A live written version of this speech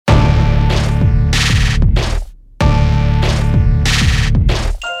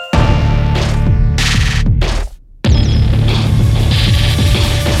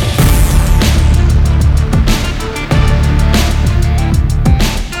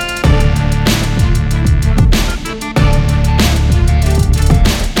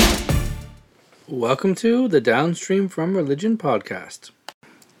Welcome to the Downstream from Religion podcast.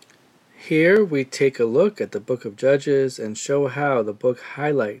 Here we take a look at the book of Judges and show how the book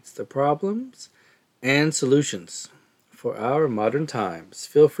highlights the problems and solutions for our modern times.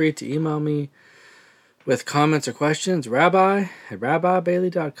 Feel free to email me with comments or questions,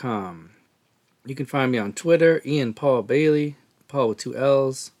 rabbi@rabbibailey.com. You can find me on Twitter, Ian Paul Bailey, Paul with 2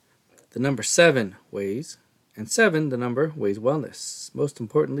 L's, the number 7 ways, and 7, the number, Ways Wellness. Most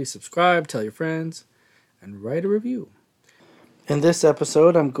importantly, subscribe, tell your friends, and write a review. In this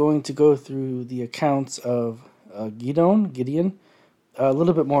episode, I'm going to go through the accounts of Gideon, a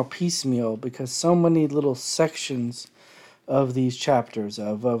little bit more piecemeal because so many little sections of these chapters,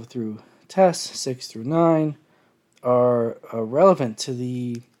 Vav through Tes, 6 through 9, are relevant to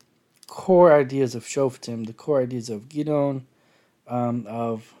the core ideas of Shoftim, the core ideas of Gideon,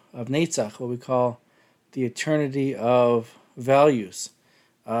 of Netzach, what we call the eternity of values,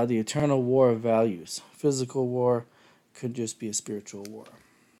 the eternal war of values. Physical war could just be a spiritual war.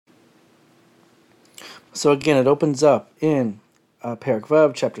 So again, it opens up in Perek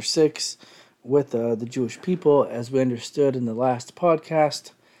Vav, chapter 6, with the Jewish people, as we understood in the last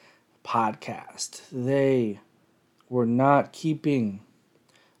podcast. They were not keeping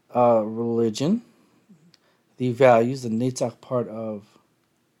religion, the values, the Netzach part of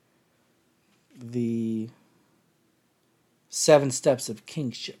the 7 steps of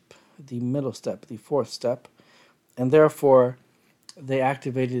kingship, the middle step, the 4th step, and therefore they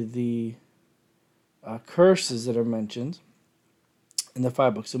activated the curses that are mentioned in the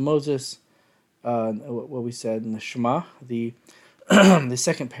 5 books of Moses, what we said in the Shema, the the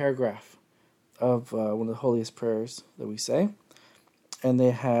second paragraph of one of the holiest prayers that we say, and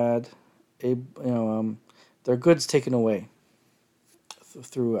they had their goods taken away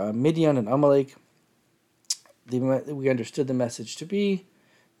through Midian and Amalek. We understood the message to be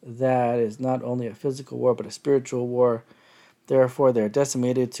that is not only a physical war but a spiritual war. Therefore, they're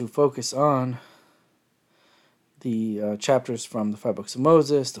decimated to focus on the chapters from the 5 books of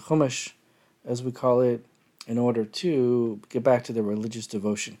Moses, the Chumash, as we call it, in order to get back to their religious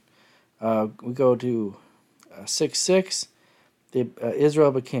devotion. We go to 6:6.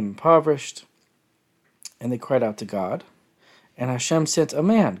 Israel became impoverished, and they cried out to God. And Hashem sent a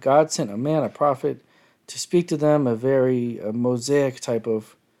man. God sent a man, a prophet, to speak to them, a very Mosaic type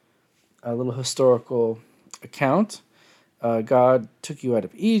of a little historical account. God took you out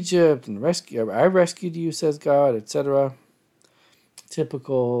of Egypt and I rescued you, says God, etc.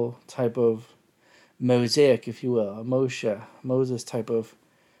 Typical type of Mosaic, if you will, a Moses type of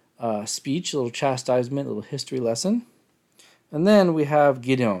speech, a little chastisement, a little history lesson. And then we have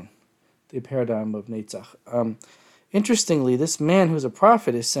Gideon, the paradigm of Netzach. Interestingly, this man who's a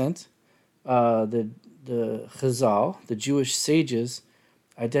prophet is sent. The Chazal, the Jewish sages,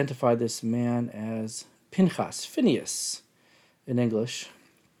 identify this man as Pinchas, Phineas, in English.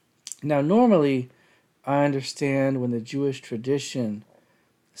 Now, normally, I understand when the Jewish tradition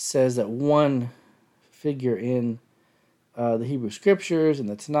says that one figure in the Hebrew Scriptures and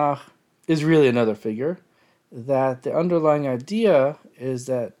the Tanakh is really another figure, that the underlying idea is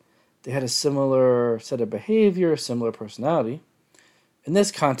that they had a similar set of behavior, similar personality. In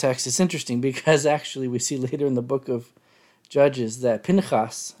this context, it's interesting because actually we see later in the book of Judges that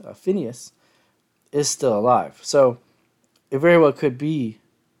Pinchas, Phineas, is still alive. So it very well could be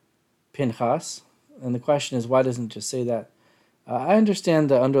Pinchas. And the question is, why doesn't it just say that? I understand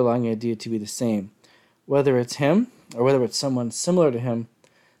the underlying idea to be the same. Whether it's him or whether it's someone similar to him,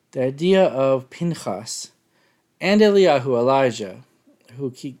 the idea of Pinchas and Eliyahu, Elijah, who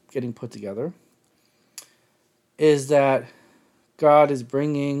keep getting put together, is that God is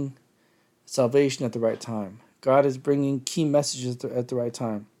bringing salvation at the right time. God is bringing key messages at the right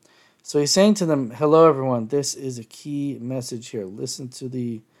time. So he's saying to them, hello everyone, this is a key message here. Listen to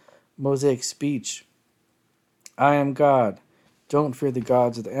the Mosaic speech. I am God. Don't fear the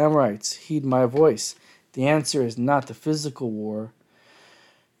gods of the Amorites. Heed my voice. The answer is not the physical war.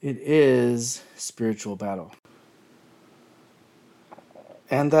 It is spiritual battle.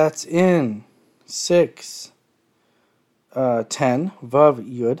 And that's in 6:10, Vav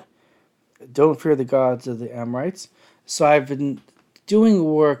Yud. Don't fear the gods of the Amorites. So I've been doing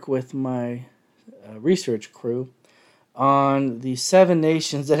work with my research crew on the 7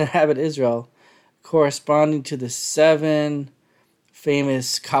 nations that inhabit Israel, corresponding to the 7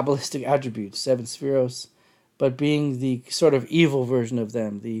 famous Kabbalistic attributes, 7 spheros, but being the sort of evil version of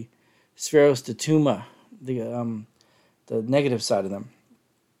them, the spheros de Tuma, the negative side of them.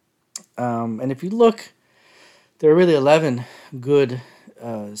 And if you look, there are really 11 good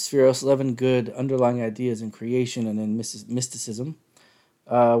spheros, 11 good underlying ideas in creation and in mysticism.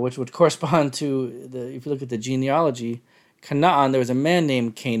 which would correspond to if you look at the genealogy, Canaan. There was a man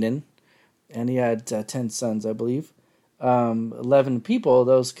named Canaan, and he had 10 sons, I believe. 11 people,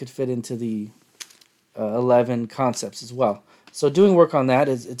 those could fit into the 11 concepts as well. So doing work on that,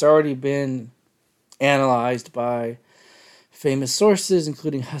 it's already been analyzed by famous sources,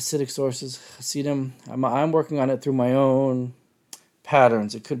 including Hasidic sources, Hasidim. I'm working on it through my own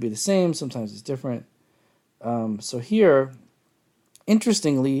patterns. It could be the same, sometimes it's different. So here,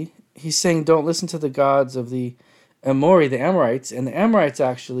 interestingly, he's saying don't listen to the gods of the Amori, the Amorites, and the Amorites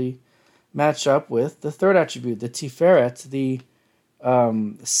actually match up with the third attribute, the Tiferet, the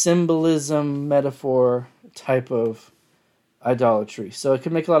symbolism, metaphor type of idolatry. So it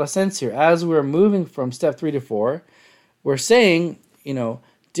can make a lot of sense here. As we're moving from step 3 to 4, we're saying,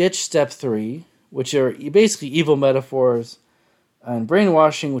 ditch step 3, which are basically evil metaphors and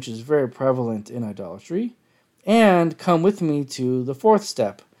brainwashing, which is very prevalent in idolatry, and come with me to the 4th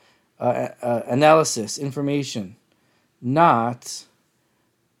step, analysis, information, not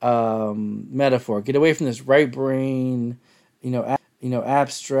metaphor. Get away from this right brain,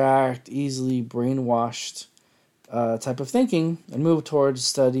 abstract, easily brainwashed type of thinking, and move towards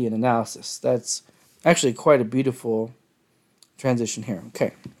study and analysis. That's actually quite a beautiful transition here.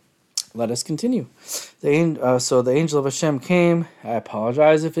 Okay, let us continue. So the angel of Hashem came. I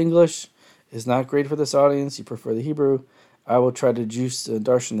apologize if English is not great for this audience. You prefer the Hebrew. I will try to juice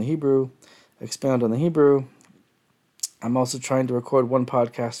darshan the Hebrew, expound on the Hebrew. I'm also trying to record one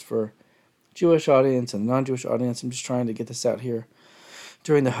podcast for Jewish audience and non-Jewish audience. I'm just trying to get this out here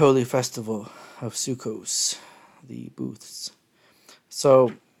during the holy festival of Sukkos, the booths.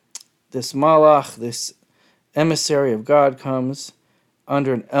 So this malach, this emissary of God, comes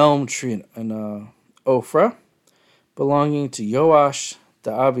under an elm tree in Ophrah, belonging to Yoash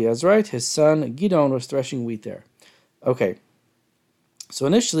the Abiezrite. His son Gidon was threshing wheat there. Okay, so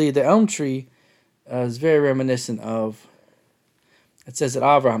initially the elm tree is very reminiscent of, it says that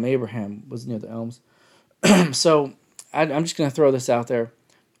Abraham was near the elms. So I'm just going to throw this out there.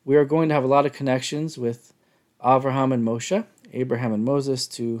 We are going to have a lot of connections with Abraham and Moshe, Abraham and Moses,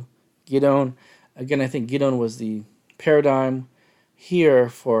 to Gidon. Again, I think Gidon was the paradigm here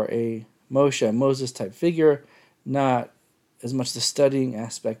for a Moshe and Moses type figure, not as much the studying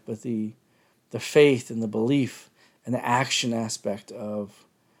aspect, but the faith and the belief and the action aspect of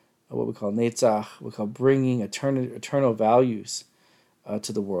what we call Netzach, we call bringing eternal values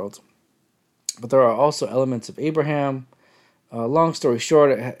to the world. But there are also elements of Abraham. Long story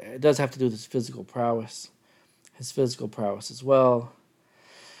short, it does have to do with his physical prowess as well.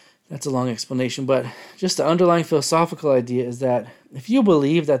 That's a long explanation, but just the underlying philosophical idea is that if you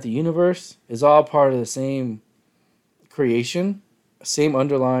believe that the universe is all part of the same creation, same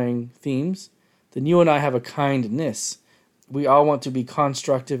underlying themes, then you and I have a kindness. We all want to be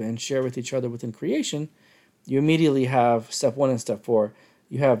constructive and share with each other within creation. You immediately have step 1 and step 4.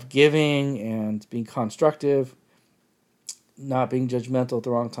 You have giving and being constructive, not being judgmental at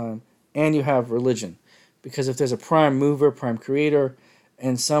the wrong time, and you have religion. Because if there's a prime mover, prime creator,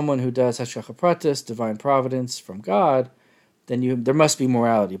 and someone who does hashgacha pratis, divine providence from God, then there must be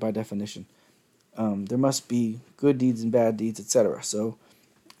morality by definition. There must be good deeds and bad deeds, etc. So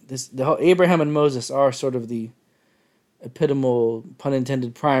the whole Abraham and Moses are sort of the epitomal, pun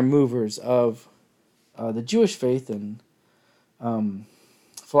intended, prime movers of the Jewish faith and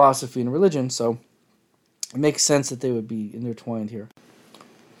philosophy and religion. So it makes sense that they would be intertwined here.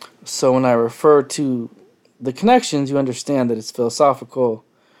 So when I refer to the connections, you understand that it's philosophical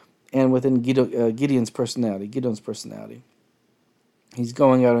and within Gideon's personality. He's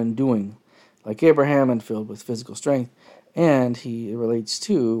going out and doing like Abraham and filled with physical strength, and he relates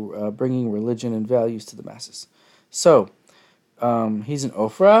to bringing religion and values to the masses. So he's an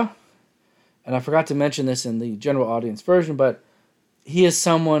Ophrah, and I forgot to mention this in the general audience version, but he is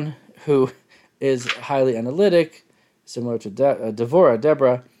someone who is highly analytic, similar to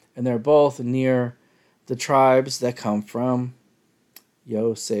Deborah, and they're both near the tribes that come from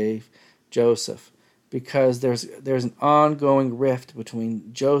Joseph, because there's an ongoing rift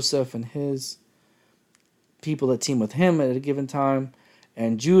between Joseph and his people that team with him at a given time,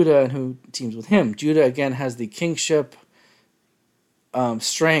 and Judah and who teams with him. Judah again has the kingship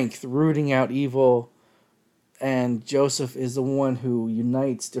strength, rooting out evil, and Joseph is the one who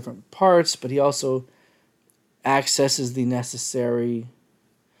unites different parts, but he also accesses the necessary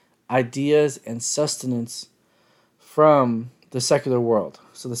ideas and sustenance from the secular world.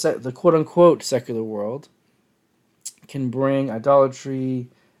 So the quote-unquote secular world can bring idolatry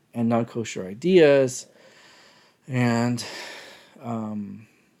and non-kosher ideas and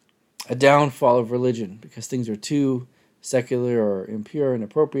a downfall of religion because things are too secular or impure,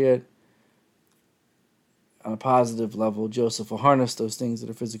 inappropriate. On a positive level, Joseph will harness those things that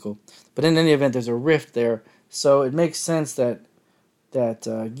are physical. But in any event, there's a rift there. So it makes sense that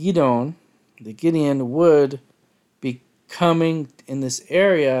Gideon would be coming in this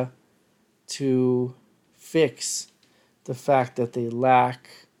area to fix the fact that they lack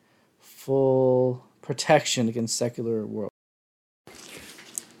full protection against secular world.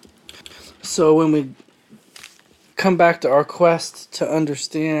 So when we come back to our quest to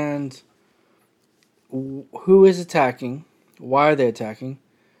understand who is attacking, why are they attacking,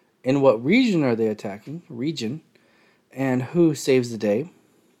 in what region are they attacking, and who saves the day.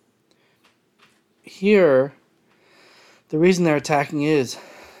 Here, the reason they're attacking is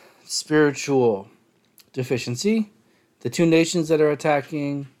spiritual deficiency. The two nations that are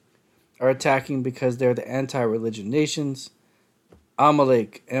attacking because they're the anti-religion nations.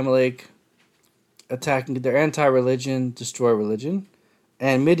 Amalek attacking, their anti-religion, destroy religion.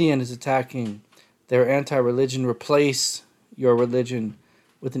 And Midian is attacking their anti-religion, replace your religion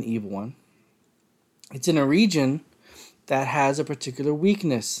with an evil one. It's in a region that has a particular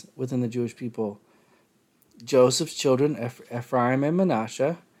weakness within the Jewish people. Joseph's children, Ephraim and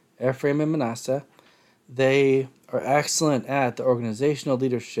Manasseh, they are excellent at the organizational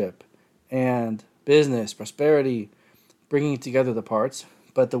leadership and business, prosperity, bringing together the parts.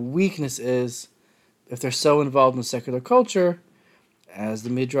 But the weakness is, if they're so involved in secular culture, as the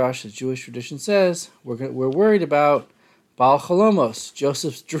Midrash, the Jewish tradition says, we're worried about Baal Cholomos,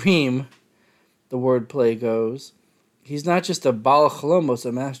 Joseph's dream, the wordplay goes. He's not just a Baal Cholomos,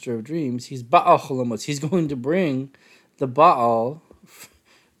 a master of dreams. He's Baal Cholomos. He's going to bring the Baal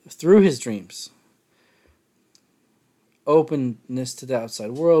through his dreams. Openness to the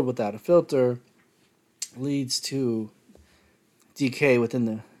outside world without a filter leads to decay within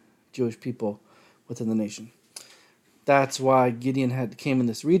the Jewish people, within the nation. That's why Gideon came in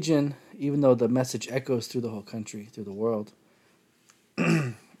this region, even though the message echoes through the whole country, through the world.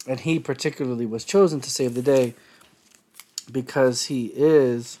 And he particularly was chosen to save the day because he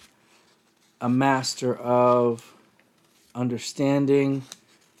is a master of understanding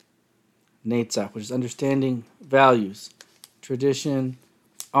Netzach, which is understanding values, tradition,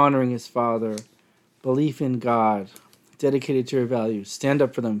 honoring his father, belief in God, dedicated to your values, stand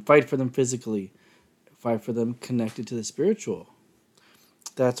up for them, fight for them physically, fight for them connected to the spiritual.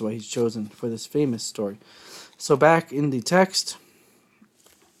 That's why he's chosen for this famous story. So back in the text,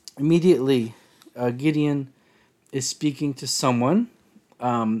 immediately Gideon is speaking to someone.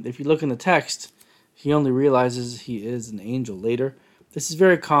 If you look in the text, he only realizes he is an angel later. This is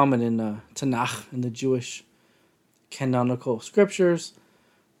very common in Tanakh, in the Jewish canonical scriptures.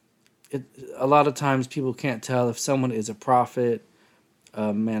 A lot of times people can't tell if someone is a prophet,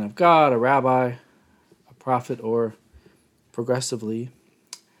 a man of God, a rabbi, a prophet, or progressively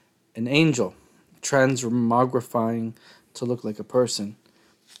an angel, transmogrifying to look like a person,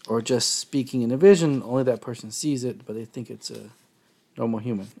 or just speaking in a vision. Only that person sees it, but they think it's a normal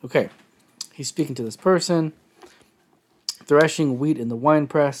human. Okay, he's speaking to this person, threshing wheat in the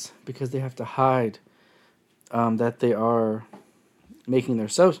winepress because they have to hide that they are making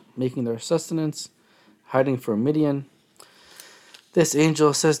their sustenance, hiding from Midian. This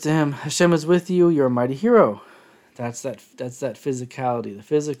angel says to him, Hashem is with you, you're a mighty hero. That's that physicality, the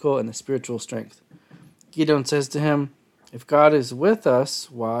physical and the spiritual strength. Gideon says to him, if God is with us,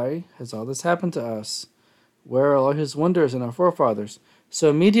 why has all this happened to us? Where are all his wonders and our forefathers? So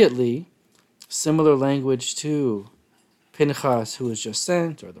immediately, similar language to Pinchas, who was just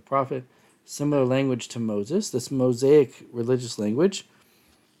sent, or the prophet, similar language to Moses, this Mosaic religious language.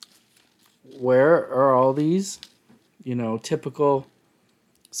 Where are all these, typical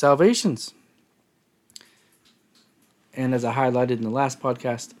salvations? And as I highlighted in the last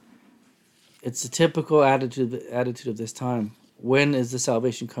podcast, it's the typical attitude of this time. When is the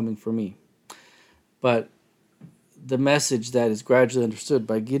salvation coming for me? But the message that is gradually understood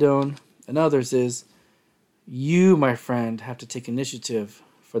by Gideon and others is, you, my friend, have to take initiative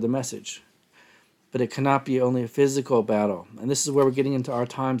for the message. But it cannot be only a physical battle. And this is where we're getting into our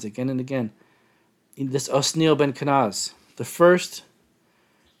times again and again. This Osniel ben Kenaz, the first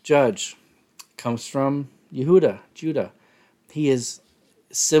judge, comes from Judah. He is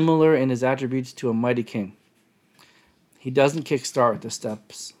similar in his attributes to a mighty king. He doesn't kickstart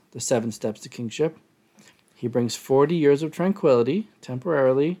the 7 steps to kingship. He brings 40 years of tranquility,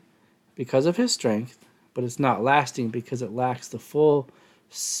 temporarily, because of his strength, but it's not lasting because it lacks the full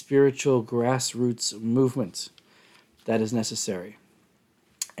spiritual grassroots movement that is necessary.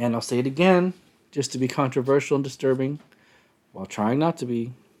 And I'll say it again, just to be controversial and disturbing, while trying not to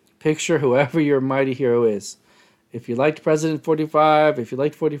be. Picture whoever your mighty hero is. If you liked President 45, if you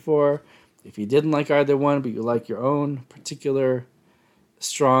liked 44, if you didn't like either one, but you like your own particular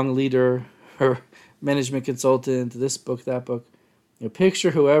strong leader or management consultant, this book, that book,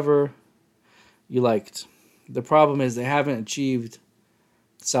 picture whoever you liked. The problem is they haven't achieved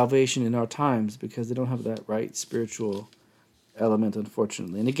salvation in our times because they don't have that right spiritual element,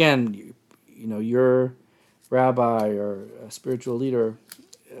 unfortunately. And again, your rabbi or a spiritual leader,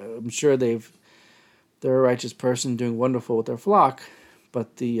 I'm sure they're a righteous person doing wonderful with their flock,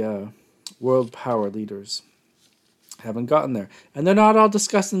 but the world power leaders haven't gotten there. And they're not all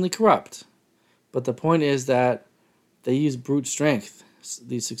disgustingly corrupt. But the point is that they use brute strength,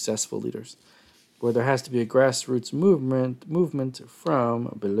 these successful leaders, where there has to be a grassroots movement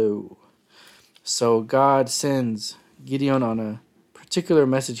from below. So God sends Gideon on a particular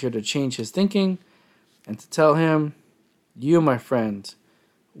message here to change his thinking and to tell him, you, my friend,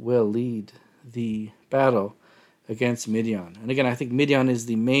 will lead the battle against Midian. And again, I think Midian is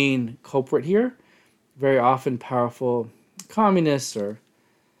the main culprit here. Very often powerful communists or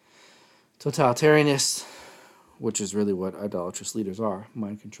totalitarianists, which is really what idolatrous leaders are,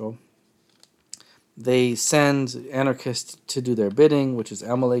 mind control. They send anarchists to do their bidding, which is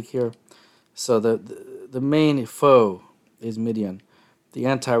Amalek here. So the main foe is Midian, the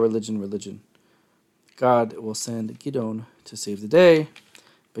anti-religion. God will send Gideon to save the day.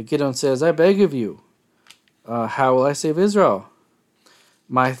 But Gideon says, I beg of you, how will I save Israel?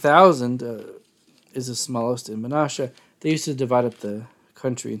 My 1,000 is the smallest in Manasseh. They used to divide up the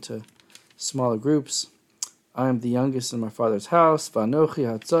country into smaller groups. I am the youngest in my father's house. Vanochi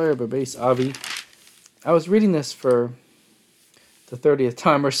hatzar bebeis avi. I was reading this for the 30th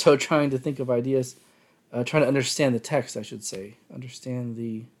time or so, trying to think of ideas, trying to understand the text, I should say. Understand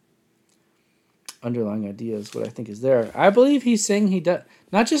the underlying ideas, what I think is there. I believe he's saying he does,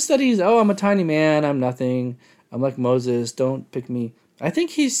 not just that I'm a tiny man, I'm nothing, I'm like Moses, don't pick me. I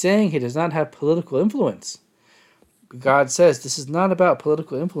think he's saying he does not have political influence. God says, this is not about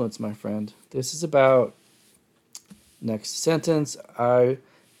political influence, my friend. This is about, next sentence, I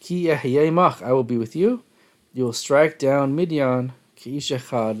will be with you. You will strike down Midian, ki'ish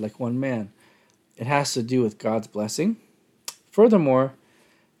echad, like one man. It has to do with God's blessing. Furthermore,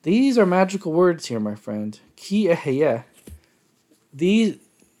 these are magical words here, my friend. Ki eheyeh. These,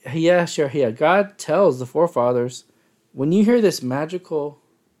 God tells the forefathers, when you hear this magical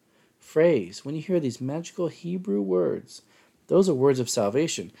phrase, when you hear these magical Hebrew words, those are words of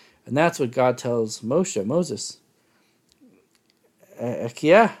salvation. And that's what God tells Moses.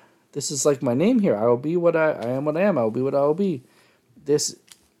 This is like my name here. I will be what I am what I am. I will be what I will be. That's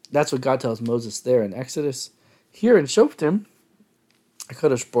what God tells Moses there in Exodus. Here in Shoftim,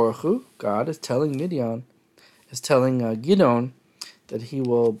 HaKadosh Baruch Hu, God is telling Gideon that he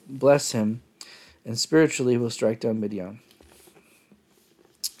will bless him and spiritually will strike down Midian.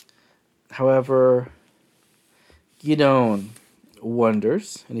 However, Gideon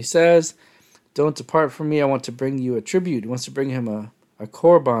wonders, and he says, don't depart from me, I want to bring you a tribute. He wants to bring him a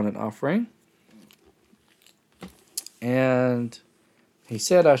korban, an offering. And he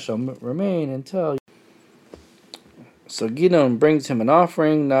said, I shall remain until. So Gideon brings him an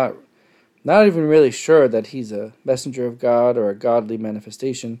offering, not even really sure that he's a messenger of God or a godly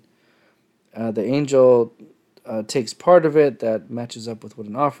manifestation. The angel takes part of it that matches up with what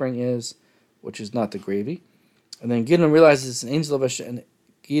an offering is, which is not the gravy. And then Gideon realizes it's an angel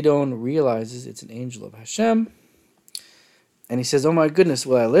of Hashem. And he says, oh my goodness,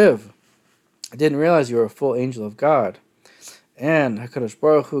 will I live? I didn't realize you were a full angel of God. And HaKadosh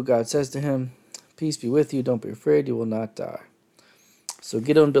Baruch Hu, God says to him, peace be with you, don't be afraid, you will not die. So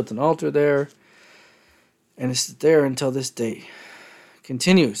Gideon built an altar there, and it's there until this day.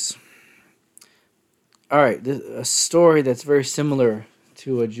 Continues. All right, a story that's very similar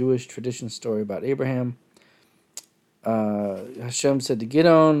to a Jewish tradition story about Abraham. Hashem said to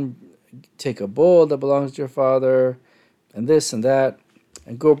Gideon, take a bull that belongs to your father, and this and that,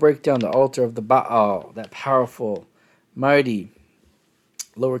 and go break down the altar of the Baal, that powerful, mighty,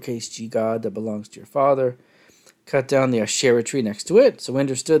 lowercase g god that belongs to your father. Cut down the Asherah tree next to it. So we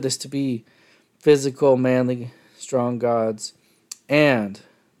understood this to be physical, manly, strong gods, and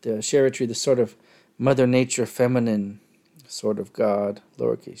the Asherah tree, the sort of Mother Nature, feminine sort of god,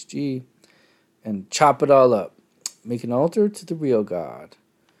 lowercase g, and chop it all up. Make an altar to the real God.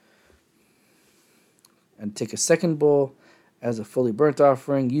 And take a second bull as a fully burnt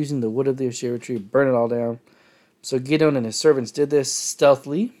offering, using the wood of the Asherah tree, burn it all down. So Gideon and his servants did this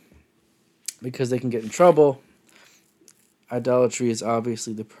stealthily because they can get in trouble. Idolatry is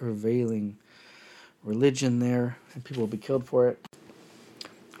obviously the prevailing religion there, and people will be killed for it,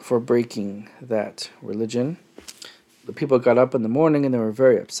 for breaking that religion. the people got up in the morning and they were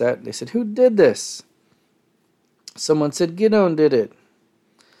very upset. They said, "Who did this?" Someone said, "Gideon did it."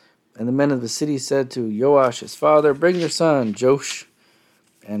 And the men of the city said to Joash, his father, "Bring your son, Joash,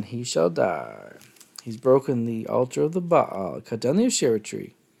 and he shall die. He's broken the altar of the Baal, cut down the Asherah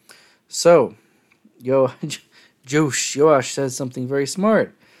tree." So, Joash says something very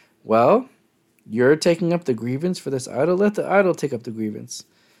smart. Well, you're taking up the grievance for this idol. Let the idol take up the grievance.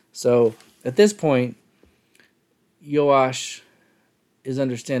 So, at this point, Joash is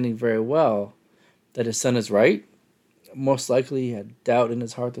understanding very well that his son is right. Most likely he had doubt in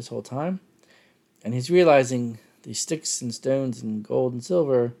his heart this whole time. And he's realizing these sticks and stones and gold and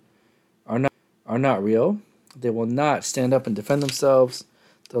silver are not real. They will not stand up and defend themselves.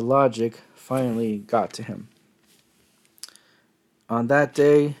 The logic finally got to him. On that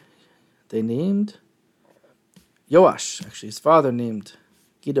day, they named Joash, actually his father named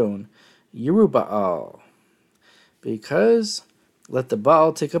Gideon, Yerubbaal, because let the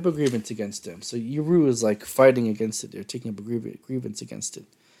Baal take up a grievance against him. So Yeru is like fighting against it. They're taking up a grievance against it.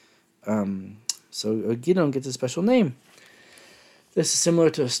 So Gideon gets a special name. This is similar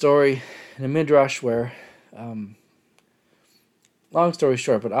to a story in a midrash where, long story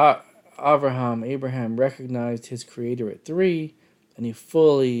short, but Abraham recognized his creator at 3, and he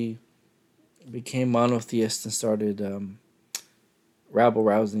fully became monotheist and started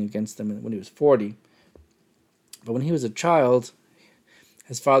rabble-rousing against them when he was 40. But when he was a child,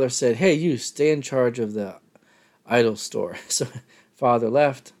 his father said, "Hey, you stay in charge of the idol store." So father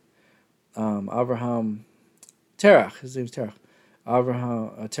left. Abraham, Terach, his name's Terach.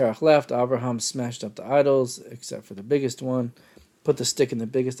 Terach left. Abraham smashed up the idols, except for the biggest one, put the stick in the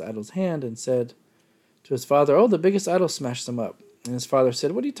biggest idol's hand, and said to his father, "Oh, the biggest idol smashed them up." And his father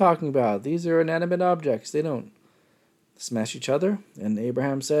said, "What are you talking about? These are inanimate objects. They don't smash each other." And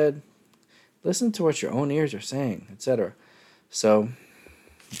Abraham said, "Listen to what your own ears are saying," etc. So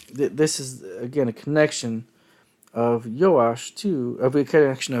this is, again, a connection of a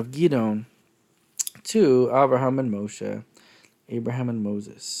connection of Gideon to Abraham and Moshe, Abraham and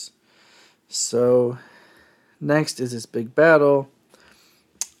Moses. So next is this big battle.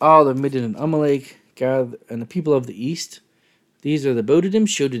 All of Midian and Amalek gather, and the people of the east. These are the Bodedim,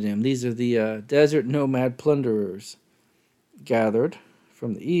 Shodedim. These are the desert nomad plunderers gathered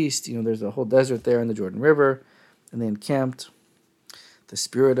from the east. There's a whole desert there in the Jordan River, and they encamped. The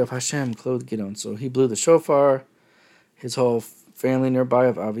spirit of Hashem clothed Gideon. So he blew the shofar. His whole family nearby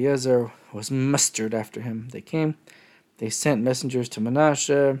of Aviezer was mustered after him. They came. They sent messengers to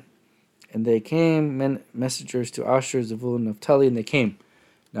Manasseh, and they came. Messengers to Asher, Zebulun, Naphtali, and they came.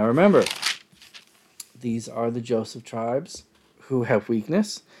 Now remember, these are the Joseph tribes who have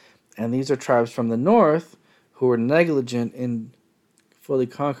weakness, and these are tribes from the north who were negligent in fully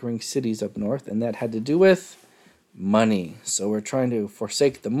conquering cities up north, and that had to do with money. So we're trying to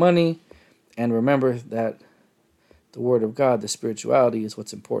forsake the money and remember that the Word of God, the spirituality, is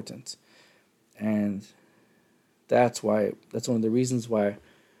what's important. And that's one of the reasons why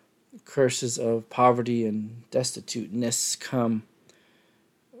curses of poverty and destituteness come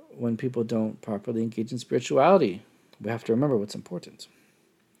when people don't properly engage in spirituality. We have to remember what's important.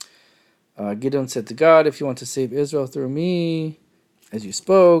 Gideon said to God, "If you want to save Israel through me, as you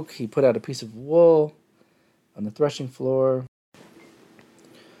spoke," he put out a piece of wool on the threshing floor.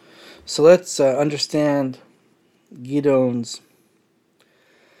 So let's understand Gideon's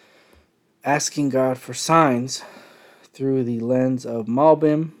asking God for signs through the lens of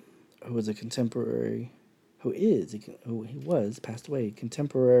Malbim, who was passed away,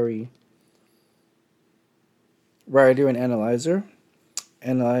 contemporary writer and analyzer,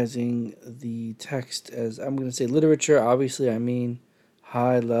 analyzing the text as, I'm going to say literature. Obviously, I mean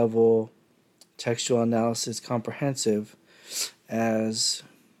high-level textual analysis, comprehensive, as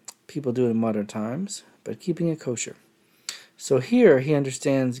people do in modern times, but keeping it kosher. So here he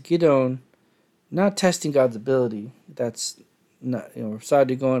understands Gideon not testing God's ability. That's not,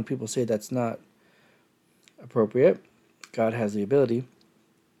 Sadi Gaon, people say that's not appropriate. God has the ability.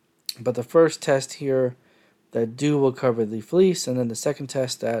 But the first test here, that dew will cover the fleece, and then the second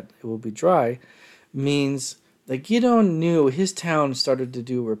test, that it will be dry, means that Gideon knew his town started to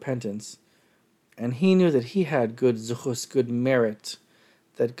do repentance, and he knew that he had good zuchus, good merit,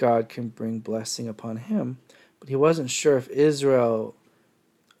 that God can bring blessing upon him, but he wasn't sure if Israel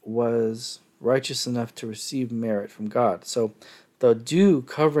was righteous enough to receive merit from God. So the dew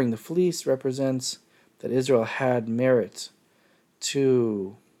covering the fleece represents that Israel had merit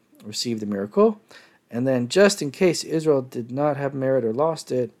to receive the miracle. And then just in case Israel did not have merit or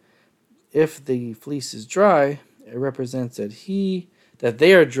lost it, if the fleece is dry, it represents that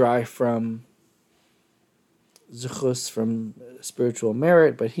they are dry from zuchus, from spiritual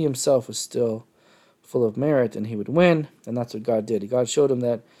merit, but he himself was still full of merit, and he would win, and that's what God did. God showed him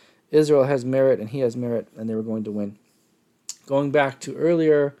that Israel has merit, and he has merit, and they were going to win. Going back to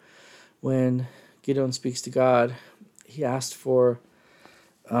earlier, when Gideon speaks to God, he asked for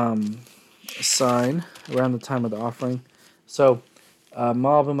a sign around the time of the offering. So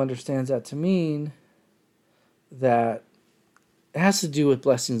Malbim understands that to mean that it has to do with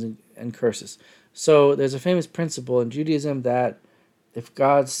blessings and curses. So there's a famous principle in Judaism that if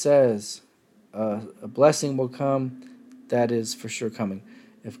God says a blessing will come, that is for sure coming.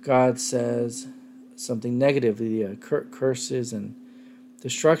 If God says something negative, the curses and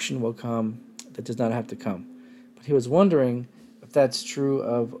destruction will come, that does not have to come. But he was wondering if that's true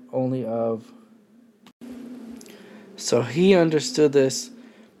of only of... So he understood this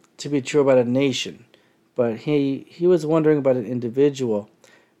to be true about a nation, but he was wondering about an individual.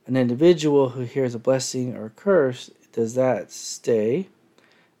 An individual who hears a blessing or a curse, does that stay?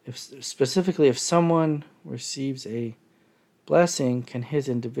 Specifically, if someone receives a blessing, can his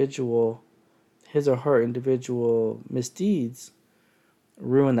or her individual misdeeds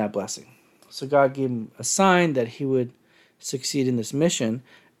ruin that blessing? So God gave him a sign that he would succeed in this mission.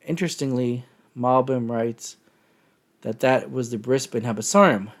 Interestingly, Malbim writes that was the Bris Ben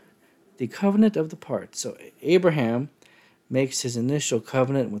Habasarim, the covenant of the parts. So Abraham makes his initial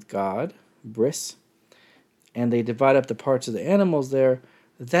covenant with God, Bris, and they divide up the parts of the animals there.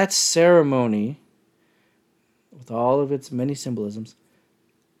 That ceremony, with all of its many symbolisms,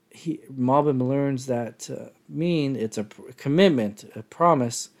 Malbim learns that mean it's a commitment, a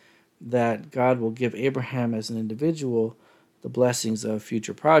promise that God will give Abraham as an individual the blessings of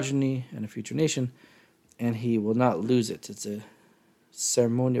future progeny and a future nation, and he will not lose it. It's a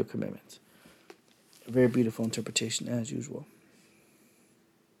ceremonial commitment. A very beautiful interpretation, as usual.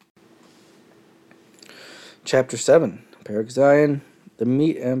 Chapter 7, Perek Zion, the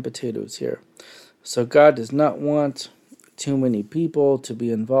meat and potatoes here. So God does not want too many people to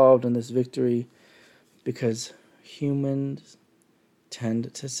be involved in this victory, because humans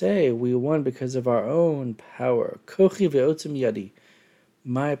tend to say we won because of our own power. Kochi ve'otzim yadi,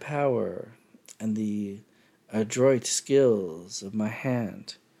 my power and the adroit skills of my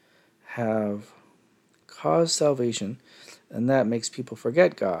hand have caused salvation, and that makes people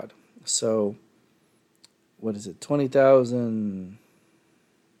forget God. So, 20,000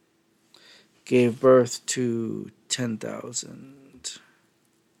 gave birth to 10,000.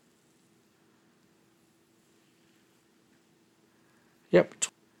 Yep,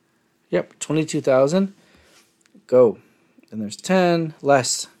 22,000. Go. And there's 10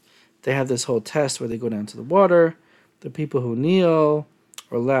 less. They have this whole test where they go down to the water. The people who kneel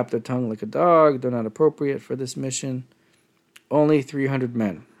or lap their tongue like a dog, they're not appropriate for this mission. Only 300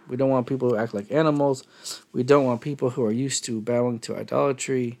 men. We don't want people who act like animals. We don't want people who are used to bowing to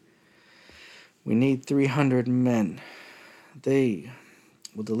idolatry. We need 300 men. They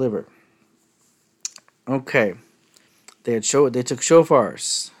will deliver. Okay. They took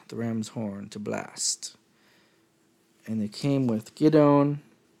shofars, the ram's horn, to blast. And they came with Gideon.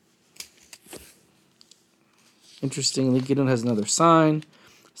 Interestingly, Gideon has another sign.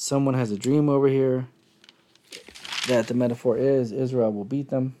 Someone has a dream over here that the metaphor is Israel will beat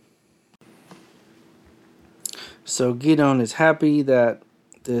them. So Gideon is happy that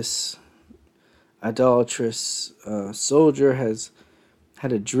this idolatrous soldier has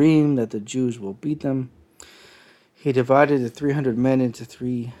had a dream that the Jews will beat them. He divided the 300 men into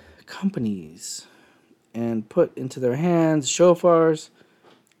 3 companies and put into their hands shofars,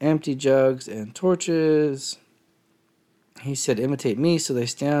 empty jugs, and torches. He said, imitate me, so they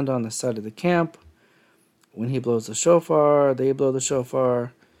stand on the side of the camp. When he blows the shofar, they blow the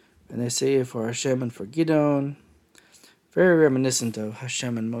shofar, and they say for Hashem and for Gideon. Very reminiscent of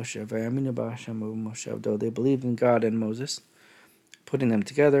Hashem and Moshe. Though they believed in God and Moses, putting them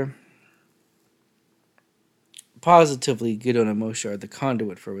together. Positively, Gideon and Moshe are the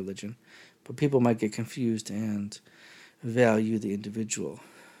conduit for religion, but people might get confused and value the individual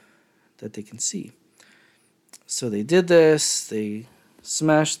that they can see. So they did this. They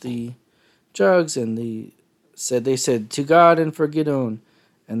smashed the jugs, and they said to God and for Gideon,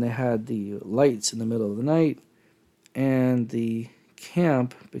 and they had the lights in the middle of the night, and the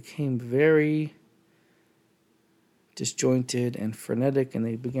camp became very disjointed and frenetic, and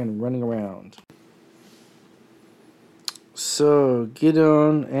they began running around. So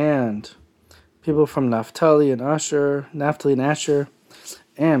Gideon and people from Naphtali and Asher,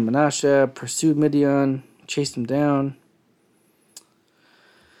 and Manasseh pursued Midian, chased them down.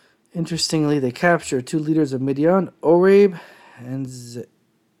 Interestingly, they captured 2 leaders of Midian, Oreb and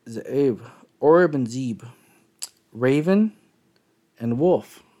Zeb. raven, and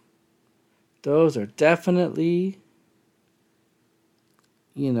wolf. Those are definitely,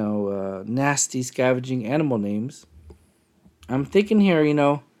 nasty scavenging animal names. I'm thinking here,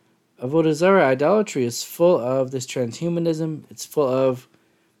 Avodah Zarah idolatry is full of this transhumanism. It's full of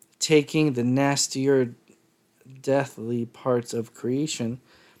taking the nastier, deathly parts of creation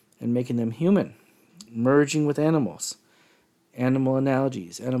and making them human, merging with animals, animal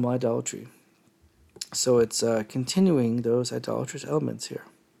analogies, animal idolatry. So it's continuing those idolatrous elements here.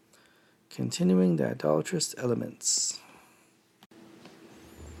 Continuing the idolatrous elements.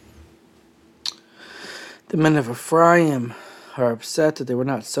 The men of Ephraim are upset that they were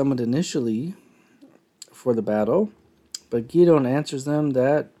not summoned initially for the battle, but Gideon answers them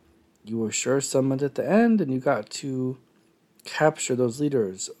that you were sure summoned at the end, and you got to capture those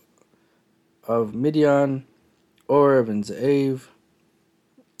leaders of Midian, Oreb, and Ze'ev.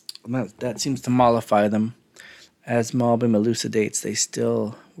 And that seems to mollify them. As Malbim elucidates, they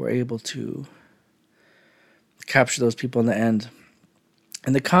still were able to capture those people in the end.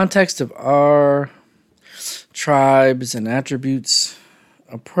 In the context of our tribes and attributes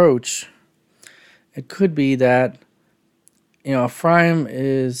approach, it could be that Ephraim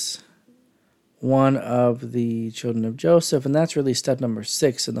is one of the children of Joseph, and that's really step number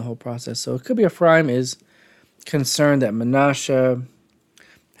 6 in the whole process. So it could be Ephraim is concerned that Manasseh,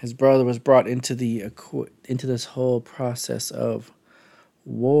 his brother, was brought into this whole process of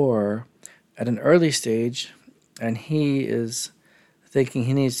war at an early stage, and he is thinking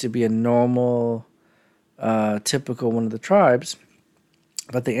he needs to be a normal, typical one of the tribes.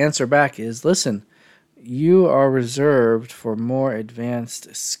 But the answer back is, listen, you are reserved for more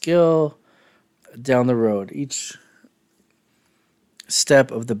advanced skill down the road. Each step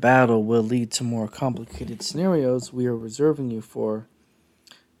of the battle will lead to more complicated scenarios. We are reserving you for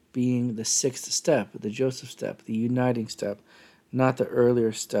being the 6th step, the Joseph step, the uniting step, not the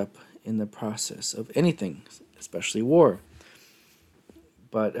earlier step in the process of anything, especially war.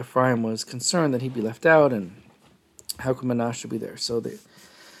 But Ephraim was concerned that he'd be left out, and how could Manasseh be there? So in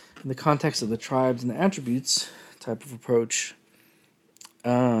the context of the tribes and the attributes type of approach,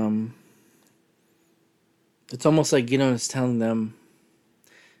 it's almost like Gideon is saying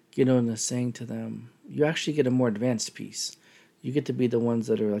to them, you actually get a more advanced piece. You get to be the ones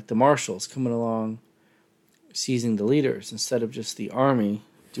that are like the marshals coming along, seizing the leaders, instead of just the army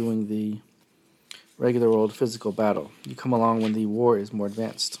doing the regular old physical battle. You come along when the war is more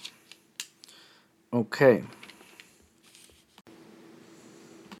advanced. Okay.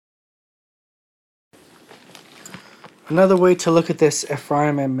 Another way to look at this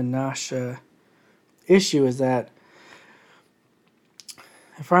Ephraim and Manasseh issue is that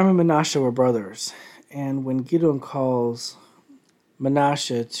Ephraim and Manasseh were brothers, and when Gideon calls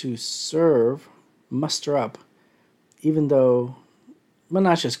Manasseh to muster up, even though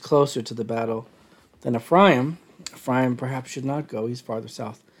Manasseh is closer to the battle than Ephraim perhaps should not go, he's farther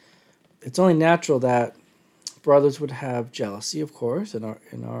south. It's only natural that brothers would have jealousy, of course,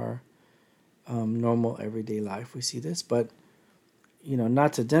 in our normal everyday life we see this, but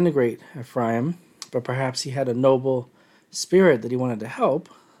not to denigrate Ephraim, but perhaps he had a noble spirit that he wanted to help.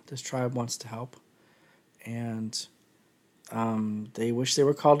 This tribe wants to help, and they wish they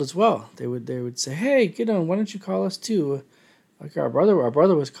were called as well. They would say, hey, Gideon, why don't you call us too? Like our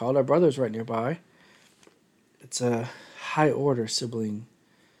brother was called. Our brother's right nearby. It's a high order sibling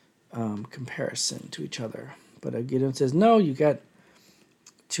comparison to each other. But Gideon says, no, you got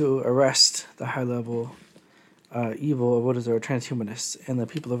to arrest the high level evil of what is our transhumanists, and the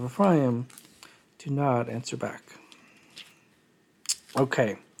people of Ephraim do not answer back.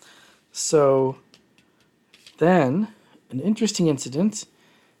 Okay, so then an interesting incident.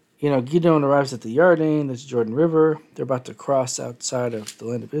 Gideon arrives at the Yarden, this Jordan River. They're about to cross outside of the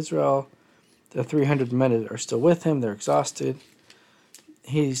land of Israel. The 300 men are still with him. They're exhausted.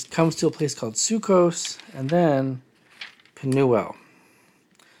 He comes to a place called Sukkos, and then Penuel.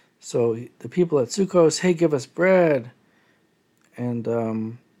 So the people at Sukkos, hey, give us bread,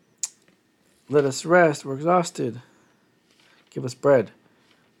 and let us rest. We're exhausted. Give us bread.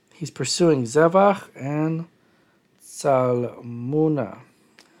 He's pursuing Zevach and Salmuna.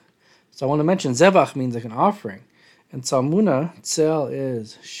 So I want to mention Zevach means like an offering, and Salmuna, Tzel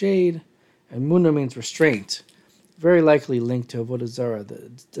is shade, and Muna means restraint. Very likely linked to Avodah Zarah,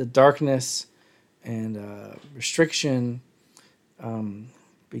 the darkness and restriction,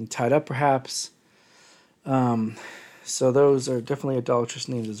 being tied up perhaps. So those are definitely idolatrous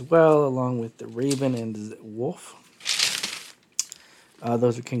names as well, along with the raven and the wolf.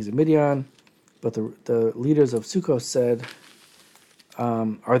 Those are kings of Midian. But the leaders of Sukkot said,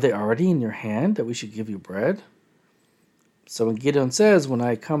 are they already in your hand that we should give you bread? So when Gideon says, when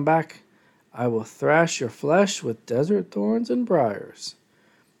I come back, I will thrash your flesh with desert thorns and briars,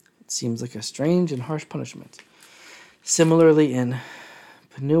 it seems like a strange and harsh punishment. Similarly, in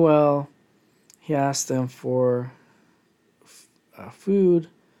Penuel, he asked them for food,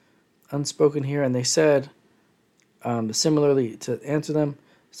 unspoken here, and they said, similarly to answer them,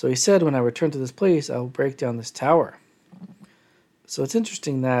 so he said, when I return to this place, I will break down this tower. So it's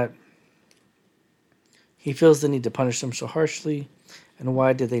interesting that he feels the need to punish them so harshly, and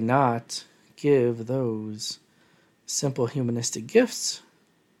why did they not give those simple humanistic gifts?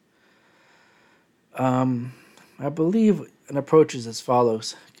 I believe an approach is as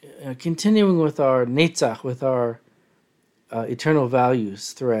follows. Continuing with our Netzach, with our eternal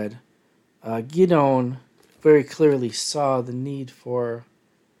values thread, Gideon very clearly saw the need for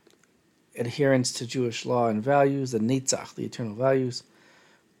adherence to Jewish law and values, the Netzach, the eternal values.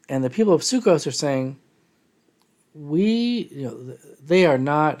 And the people of Sukkos are saying, they are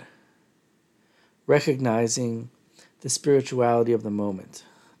not recognizing the spirituality of the moment.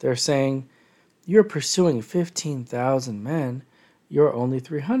 They're saying, you're pursuing 15,000 men, you're only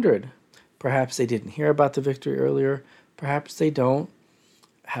 300. Perhaps they didn't hear about the victory earlier. Perhaps they don't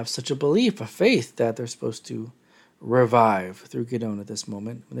have such a belief, a faith that they're supposed to revive through Gideon at this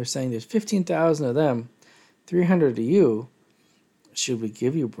moment. When they're saying there's 15,000 of them, 300 of you, should we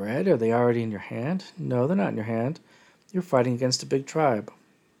give you bread? Are they already in your hand? No, they're not in your hand. You're fighting against a big tribe.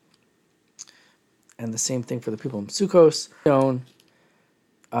 And the same thing for the people in Sukkos. Gideon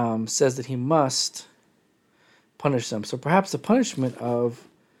says that he must punish them. So perhaps the punishment of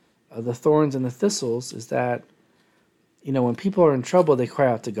the thorns and the thistles is that, when people are in trouble, they cry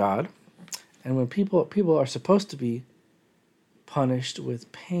out to God. And when people are supposed to be punished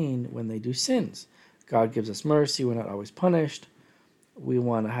with pain when they do sins. God gives us mercy. We're not always punished. We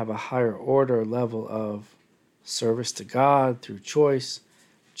want to have a higher order level of service to God through choice,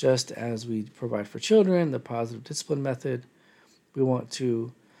 just as we provide for children, the positive discipline method. We want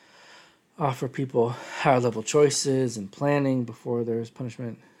to offer people higher level choices and planning before there's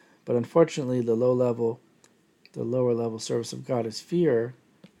punishment. But unfortunately, the lower level service of God is fear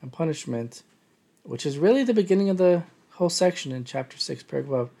and punishment, which is really the beginning of the whole section in chapter 6, Perek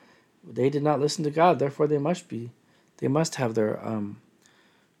Vav. They did not listen to God, therefore they must have their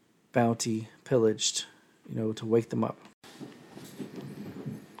bounty pillaged, to wake them up.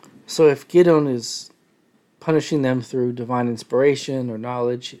 So if Gideon is punishing them through divine inspiration or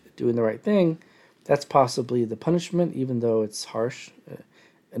knowledge, doing the right thing, that's possibly the punishment, even though it's harsh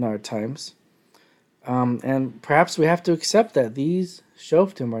in our times. And perhaps we have to accept that these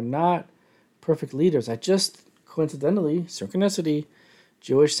Shoftim are not perfect leaders. I just coincidentally,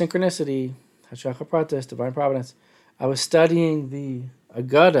 Jewish synchronicity, Hashgacha Pratis, divine providence, I was studying the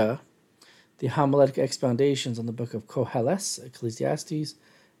Agada, the homiletic expoundations on the book of Koheles, Ecclesiastes,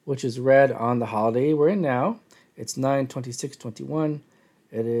 which is read on the holiday we're in now. It's 9/26/21.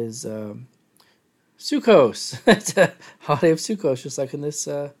 It is Sukkos. It's a holiday of Sukkos, just like in this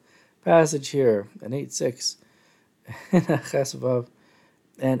passage here, in 8:6.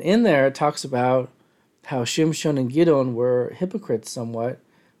 And in there it talks about how Shimshon and Gideon were hypocrites somewhat.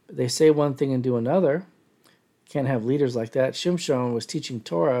 They say one thing and do another. Can't have leaders like that. Shimshon was teaching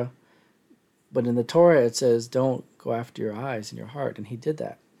Torah, but in the Torah it says, don't go after your eyes and your heart, and he did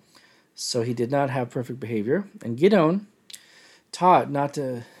that. So he did not have perfect behavior. And Gideon taught not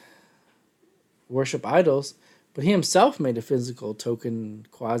to worship idols, but he himself made a physical token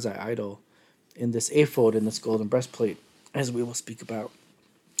quasi-idol in this ephod, in this golden breastplate, as we will speak about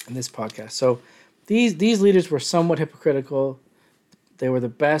in this podcast. So these leaders were somewhat hypocritical. They were the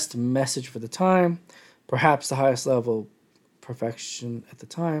best message for the time, perhaps the highest level perfection at the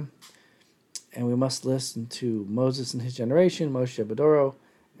time. And we must listen to Moses and his generation, Moshe Badoro,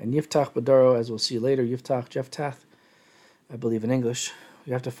 and Yiftach Badoro, as we'll see later, Jephthah, I believe in English.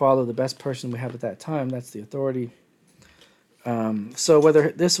 We have to follow the best person we have at that time. That's the authority. So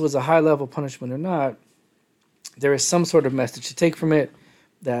whether this was a high-level punishment or not, there is some sort of message to take from it,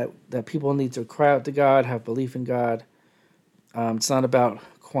 that people need to cry out to God, have belief in God. It's not about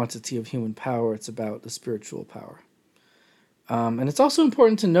quantity of human power. It's about the spiritual power. And it's also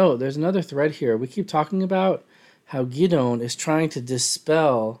important to note, there's another thread here. We keep talking about how Gideon is trying to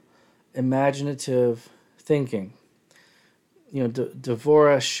dispel imaginative thinking.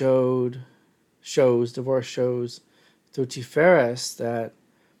 Devorah shows through Tiferes that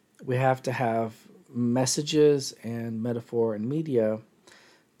we have to have messages and metaphor and media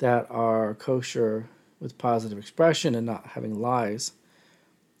that are kosher with positive expression and not having lies.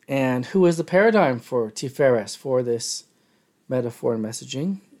 And who is the paradigm for Tiferes, for this metaphor and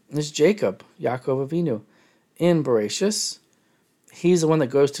messaging? It's Jacob, Yaakov Avinu. in Bereshis, he's the one that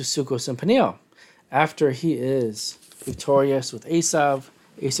goes to Sukkos and Peniel. After he is victorious with Esav,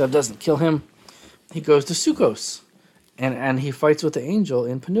 Esav doesn't kill him, he goes to Sukkos, and he fights with the angel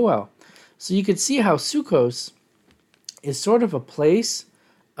in Penuel. So you could see how Sukkos is sort of a place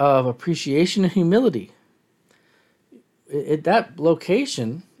of appreciation and humility. That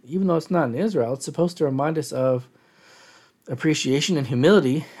location, even though it's not in Israel, it's supposed to remind us of appreciation and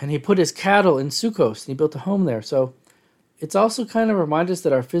humility. And he put his cattle in Sukkos, and he built a home there. So it's also kind of remind us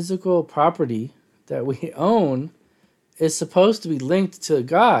that our physical property that we own is supposed to be linked to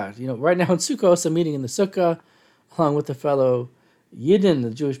God. Right now in Sukkos, I'm meeting in the Sukkah, along with the fellow Yidden,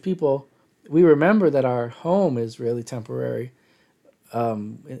 the Jewish people. We remember that our home is really temporary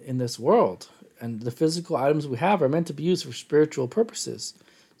in this world. And the physical items we have are meant to be used for spiritual purposes.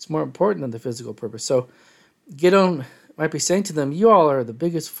 It's more important than the physical purpose. So Gideon might be saying to them, you all are the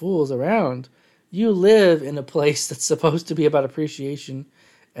biggest fools around. You live in a place that's supposed to be about appreciation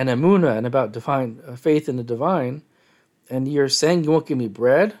and emunah and about divine faith in the divine. And you're saying you won't give me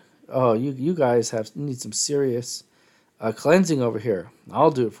bread? Oh, you guys need some serious cleansing over here.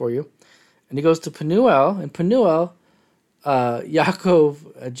 I'll do it for you. And he goes to Penuel, and Penuel,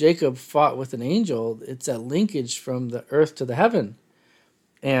 Jacob fought with an angel. It's a linkage from the earth to the heaven.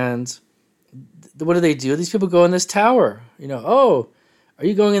 And what do? These people go in this tower. Are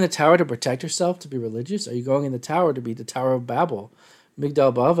you going in the tower to protect yourself, to be religious? Are you going in the tower to be the Tower of Babel,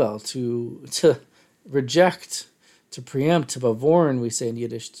 Migdal Bavel, to reject, to preempt, to bavorn, we say in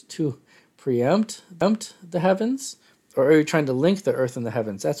Yiddish, to preempt the heavens? Or are you trying to link the earth and the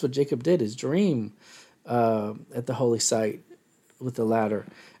heavens? That's what Jacob did, his dream at the holy site with the ladder.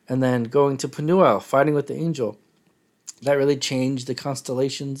 And then going to Penuel, fighting with the angel. That really changed the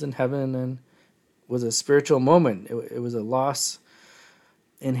constellations in heaven and was a spiritual moment. It was a loss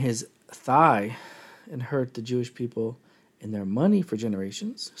in his thigh and hurt the Jewish people in their money for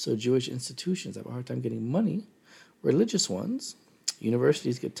generations. So Jewish institutions have a hard time getting money. Religious ones,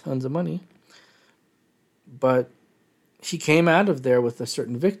 universities get tons of money. But he came out of there with a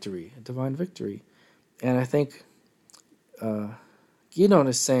certain victory, a divine victory. And I think Gideon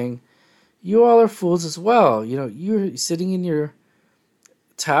is saying, you all are fools as well. You're sitting in your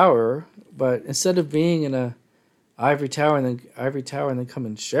tower, but instead of being in a ivory tower and then come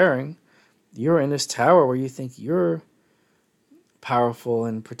and sharing, you're in this tower where you think you're powerful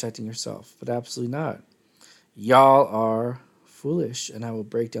and protecting yourself, but absolutely not. Y'all are foolish, and I will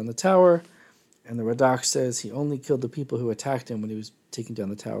break down the tower. And the Radak says he only killed the people who attacked him when he was taking down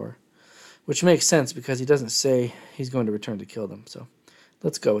the tower, which makes sense because he doesn't say he's going to return to kill them. So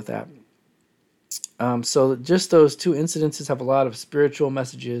let's go with that. So just those two incidences have a lot of spiritual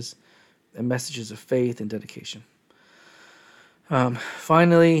messages and messages of faith and dedication.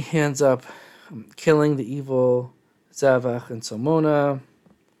 Finally, he ends up killing the evil Zavach and Salmona.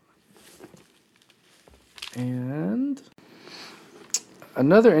 And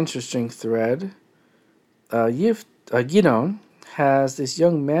another interesting thread, Gideon has this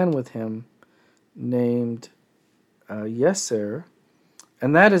young man with him named Yeser,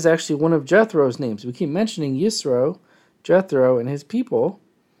 and that is actually one of Jethro's names. We keep mentioning Yisro, Jethro, and his people,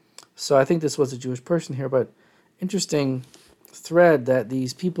 so I think this was a Jewish person here, but interesting thread that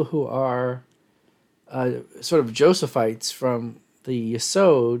these people who are sort of Josephites from the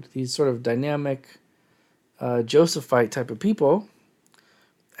Yesod, these sort of dynamic Josephite type of people,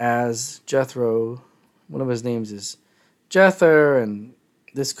 as Jethro, one of his names is Jether, and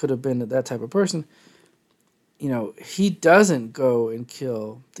this could have been that type of person. He doesn't go and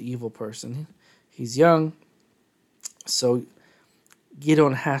kill the evil person. He's young, so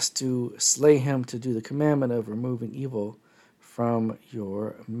Gideon has to slay him to do the commandment of removing evil from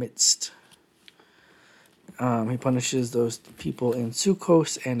your midst. He punishes those people in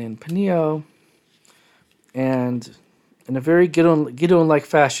Sukkos and in Peniel, and in a very Gideon-like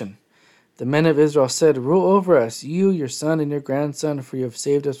fashion, the men of Israel said, "Rule over us, you, your son, and your grandson, for you have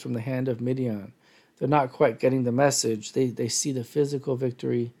saved us from the hand of Midian." They're not quite getting the message. They see the physical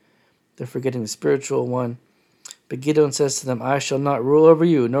victory. They're forgetting the spiritual one. But Gideon says to them, "I shall not rule over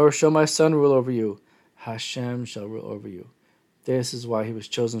you, nor shall my son rule over you. Hashem shall rule over you." This is why he was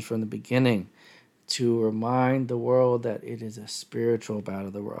chosen from the beginning, to remind the world that it is a spiritual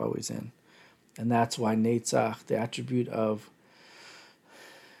battle that we're always in. And that's why Netzach, the attribute of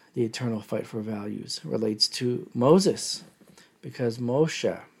the eternal fight for values, relates to Moses, because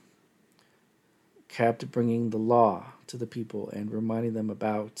Moshe kept bringing the law to the people and reminding them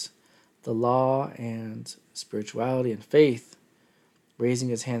about the law and spirituality and faith, raising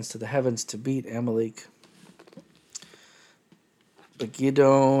his hands to the heavens to beat Amalek. But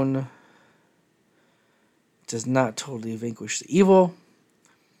Gideon does not totally vanquish the evil.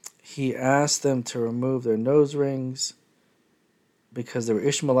 He asked them to remove their nose rings because they were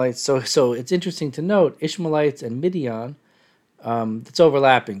Ishmaelites. So it's interesting to note Ishmaelites and Midian. It's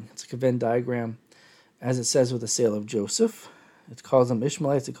overlapping. It's like a Venn diagram, as it says with the sale of Joseph. It calls them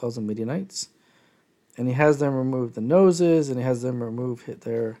Ishmaelites. It calls them Midianites, and he has them remove the noses, and he has them remove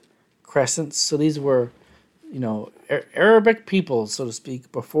their crescents. So these were, Arabic people, so to speak,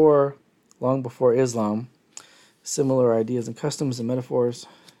 long before Islam. Similar ideas and customs and metaphors.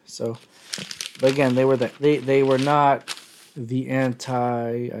 So, but again, they were not the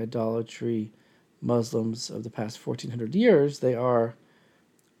anti-idolatry Muslims of the past 1400 years. They are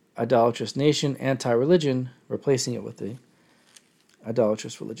idolatrous nation, anti-religion, replacing it with the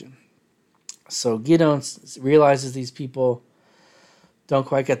idolatrous religion. So Gideon realizes these people don't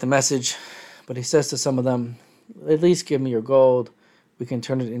quite get the message, but he says to some of them, at least give me your gold. We can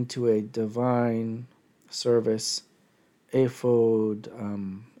turn it into a divine service ephod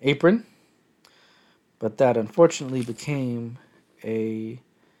apron. But that unfortunately became a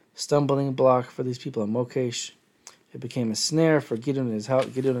stumbling block for these people in Mokesh. It became a snare for Gideon and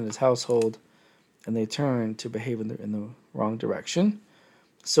his household, and they turned to behave in the wrong direction.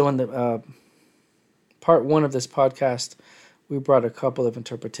 So in the part 1 of this podcast, we brought a couple of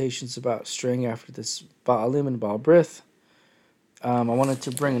interpretations about straying after this Baalim and Baal Brith. I wanted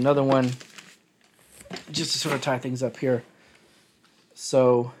to bring another one just to sort of tie things up here.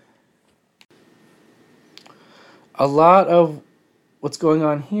 So a lot of what's going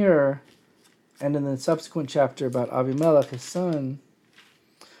on here, and in the subsequent chapter about Avimelech, his son,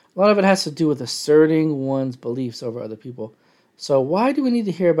 a lot of it has to do with asserting one's beliefs over other people. So why do we need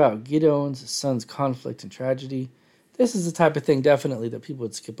to hear about Gideon's son's conflict and tragedy? This is the type of thing definitely that people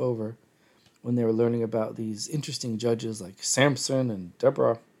would skip over when they were learning about these interesting judges like Samson and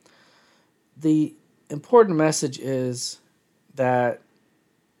Deborah. The important message is that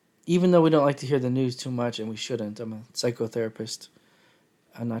even though we don't like to hear the news too much, and we shouldn't, I'm a psychotherapist,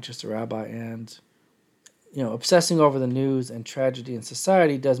 I'm not just a rabbi, and obsessing over the news and tragedy in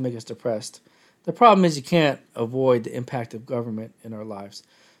society does make us depressed. The problem is you can't avoid the impact of government in our lives.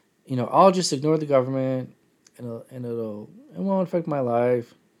 I'll just ignore the government, and it won't affect my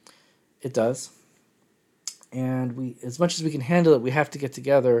life. It does. And as much as we can handle it, we have to get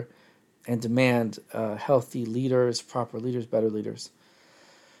together and demand healthy leaders, proper leaders, better leaders.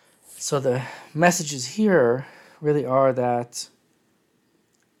 So the messages here really are that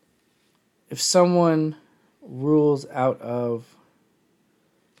if someone rules out of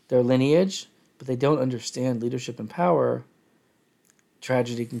their lineage, but they don't understand leadership and power,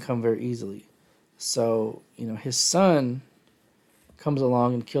 tragedy can come very easily. So, his son comes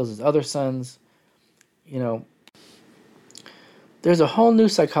along and kills his other sons. There's a whole new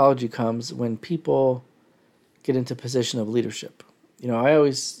psychology comes when people get into position of leadership. I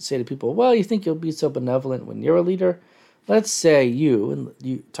always say to people, well, you think you'll be so benevolent when you're a leader? Let's say you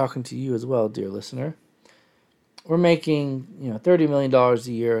talking to you as well, dear listener, we're making $30 million a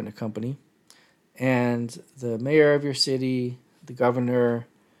year in a company, and the mayor of your city, the governor,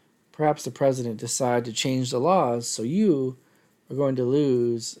 perhaps the president decide to change the laws, so you are going to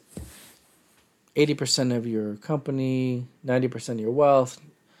lose 80% of your company, 90% of your wealth,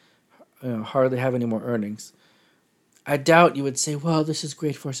 hardly have any more earnings. I doubt you would say, well, this is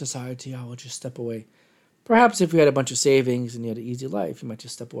great for society, I will just step away. Perhaps if you had a bunch of savings and you had an easy life, you might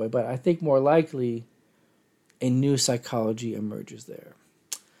just step away. But I think more likely a new psychology emerges there.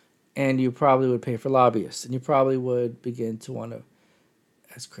 And you probably would pay for lobbyists. And you probably would begin to want to,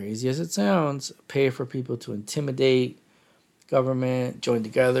 as crazy as it sounds, pay for people to intimidate government, join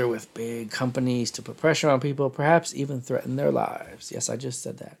together with big companies to put pressure on people, perhaps even threaten their lives. Yes, I just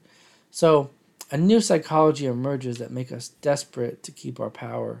said that. So a new psychology emerges that make us desperate to keep our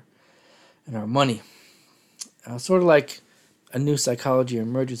power and our money. Sort of like a new psychology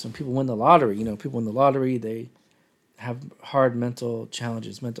emerges when people win the lottery. People win the lottery, they have hard mental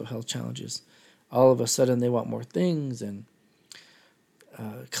challenges, mental health challenges. All of a sudden, they want more things and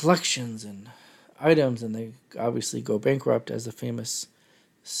collections and items, and they obviously go bankrupt, as the famous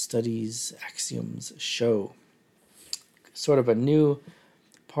studies axioms show. Sort of a new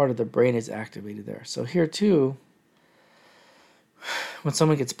part of the brain is activated there. So here, too, when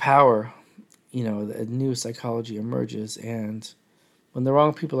someone gets power, a new psychology emerges, and when the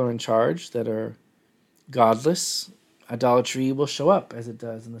wrong people are in charge that are godless, idolatry will show up, as it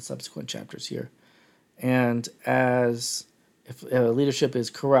does in the subsequent chapters here. And if leadership is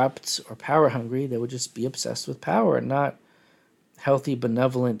corrupt or power hungry, they would just be obsessed with power and not healthy,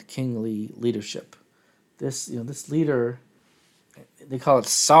 benevolent, kingly leadership. This leader, they call it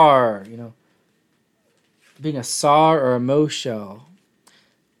Tsar, being a Sar or a Moshel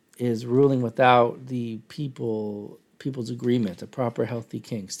is ruling without the people's agreement, a proper healthy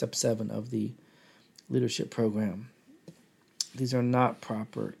king. Step 7 of the leadership program. These are not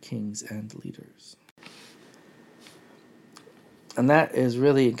proper kings and leaders. And that is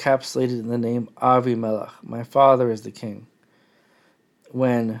really encapsulated in the name Avimelech. My father is the king.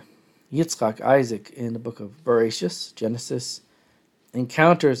 When Yitzchak, Isaac, in the book of Bereshis, Genesis,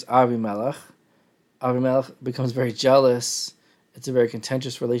 encounters Avimelech, Avimelech becomes very jealous. It's a very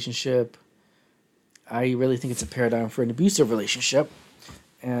contentious relationship. I really think it's a paradigm for an abusive relationship.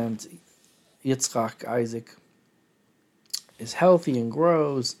 And Yitzchak, Isaac, is healthy and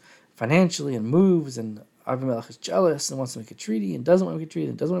grows financially and moves, and Avimelech is jealous and wants to make a treaty and doesn't want to make a treaty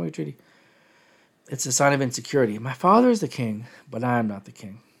and doesn't want to make a treaty. It's a sign of insecurity. My father is the king, but I am not the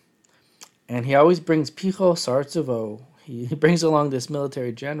king. And he always brings Picho Sartzevo. He brings along this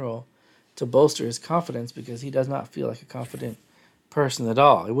military general to bolster his confidence because he does not feel like a confident person at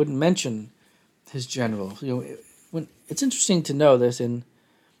all. He wouldn't mention his general. When it's interesting to know this in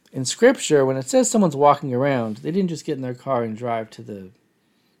Scripture, when it says someone's walking around, they didn't just get in their car and drive to the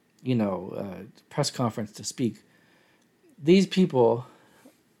press conference to speak. These people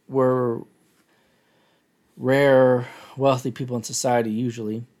were rare, wealthy people in society,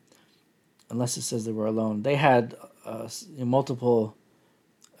 usually, unless it says they were alone. They had multiple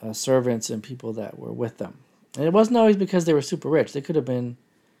servants and people that were with them. And it wasn't always because they were super rich. They could have been,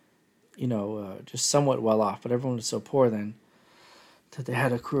 just somewhat well off, but everyone was so poor then that they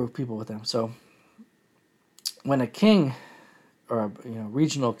had a crew of people with them. So when a king or a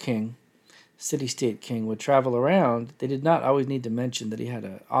regional king, city-state king, would travel around, they did not always need to mention that he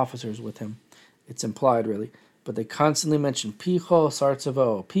had officers with him. It's implied, really. But they constantly mention Picho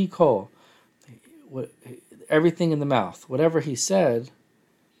Sartzevo, Picho, everything in the mouth. Whatever he said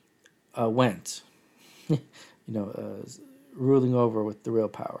went, ruling over with the real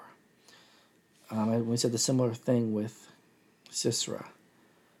power. And we said the similar thing with Sisera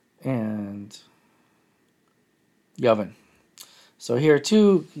and Yavin. So here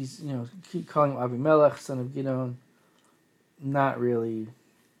too, he's keep calling him Avimelech, son of Gideon. Not really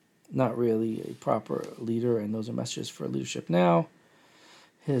a proper leader, and those are messages for leadership now.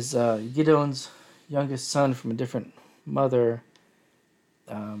 His Gideon's youngest son from a different mother,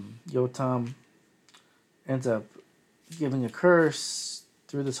 Yotam, ends up giving a curse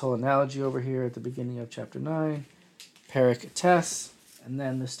through this whole analogy over here at the beginning of chapter 9, Perek Tes, and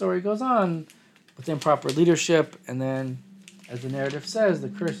then the story goes on with improper leadership, and then, as the narrative says, the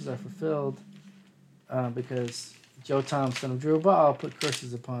curses are fulfilled because Jotam, son of Jerubbaal, put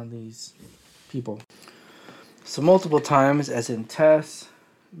curses upon these people. So multiple times, as in Tes,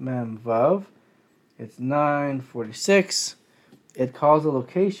 Mem Vav, it's 9:46. It calls a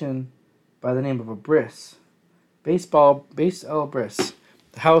location by the name of a bris, Beis El Bris,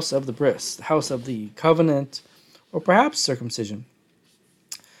 the house of the bris, the house of the covenant, or perhaps circumcision,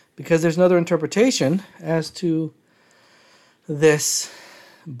 because there's another interpretation as to this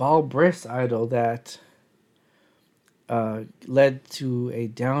Baal Bris idol that led to a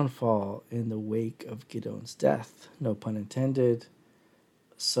downfall in the wake of Gideon's death. No pun intended.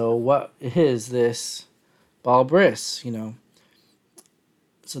 So what is this Baal Bris,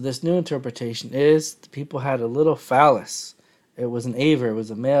 So this new interpretation is the people had a little phallus. It was an aver, it was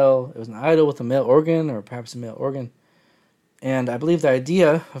an idol with a male organ, or perhaps a male organ. And I believe the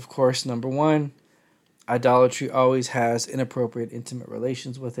idea, of course, number one, idolatry always has inappropriate intimate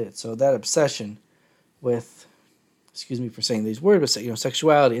relations with it. So that obsession with, excuse me for saying these words, but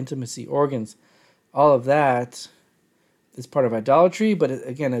sexuality, intimacy, organs, all of that is part of idolatry. But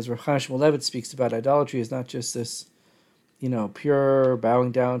again, as Rav Chaim Shmulevitz speaks about, idolatry is not just this, pure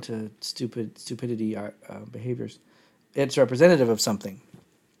bowing down to stupidity behaviors. It's representative of something,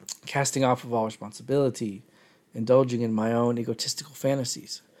 casting off of all responsibility, indulging in my own egotistical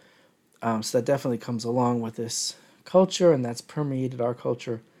fantasies. So that definitely comes along with this culture, and that's permeated our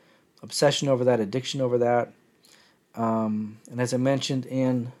culture. Obsession over that, addiction over that. And as I mentioned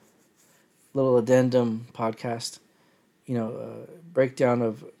in little addendum podcast, breakdown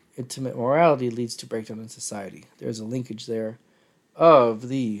of intimate morality leads to breakdown in society. There's a linkage there of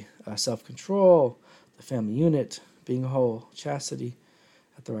the self-control, the family unit, being whole, chastity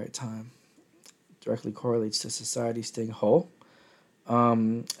at the right time. Directly correlates to society staying whole.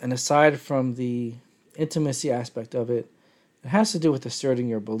 And aside from the intimacy aspect of it, it has to do with asserting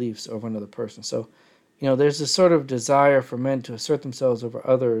your beliefs over another person. So, there's this sort of desire for men to assert themselves over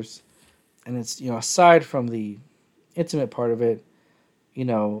others, and it's, aside from the intimate part of it,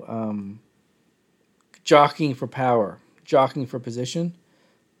 jockeying for power, jockeying for position,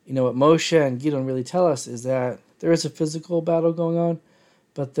 What Moshe and Gideon really tell us is that there is a physical battle going on,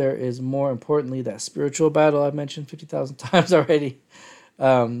 but there is more importantly that spiritual battle I've mentioned 50,000 times already.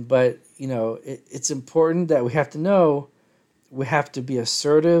 But it's important that we have to know we have to be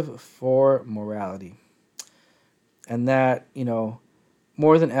assertive for morality, and that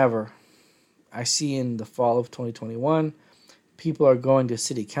more than ever, I see in the fall of 2021, people are going to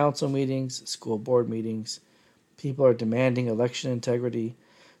city council meetings, school board meetings. People are demanding election integrity.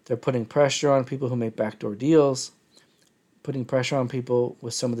 They're putting pressure on people who make backdoor deals, putting pressure on people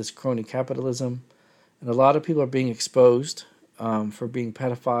with some of this crony capitalism. And a lot of people are being exposed for being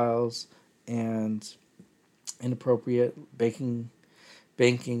pedophiles and inappropriate banking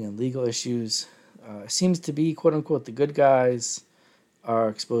and legal issues. It seems to be, quote unquote, the good guys are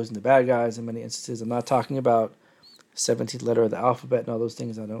exposing the bad guys in many instances. I'm not talking about 17th letter of the alphabet and all those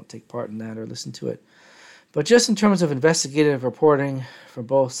things. I don't take part in that or listen to it. But just in terms of investigative reporting from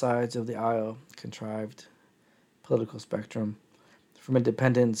both sides of the aisle, contrived political spectrum, from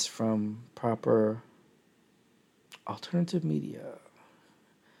independents, from proper alternative media,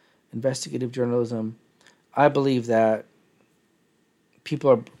 investigative journalism, I believe that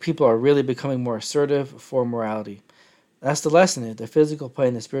people are really becoming more assertive for morality. That's the lesson, the physical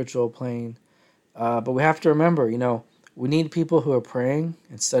plane, the spiritual plane. But we have to remember, we need people who are praying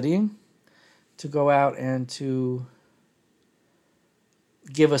and studying to go out and to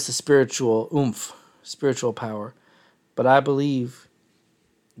give us the spiritual oomph, spiritual power. But I believe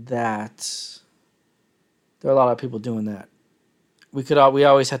that there are a lot of people doing that. We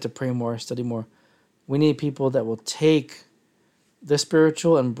always have to pray more, study more. We need people that will take the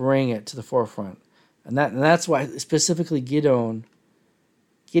spiritual and bring it to the forefront. And that's why specifically Gideon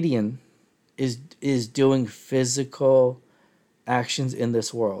is doing physical actions in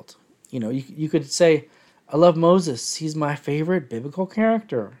this world. You could say, I love Moses. He's my favorite biblical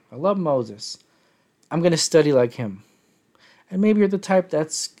character. I love Moses. I'm going to study like him. And maybe you're the type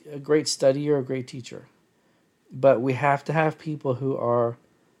that's a great studier or a great teacher. But we have to have people who are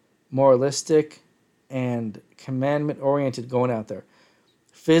moralistic and commandment-oriented going out there.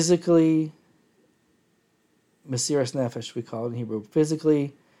 Physically, Mesiras Nefesh, we call it in Hebrew,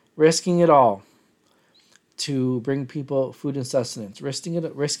 physically risking it all to bring people food and sustenance, risking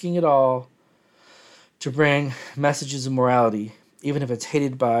it all to bring messages of morality, even if it's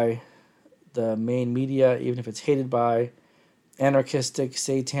hated by the main media, even if it's hated by anarchistic,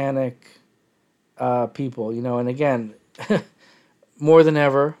 satanic people, and again, more than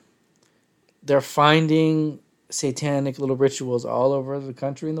ever, they're finding satanic little rituals all over the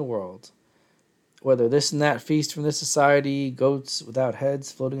country and the world. Whether this and that feast from this society, goats without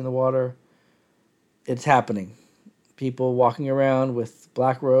heads floating in the water, it's happening. People walking around with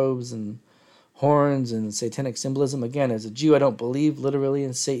black robes and horns and satanic symbolism. Again, as a Jew, I don't believe literally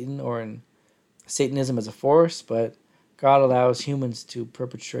in Satan or in Satanism as a force, but God allows humans to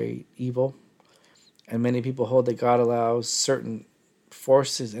perpetrate evil. And many people hold that God allows certain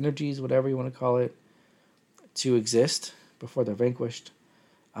forces, energies, whatever you want to call it, to exist before they're vanquished.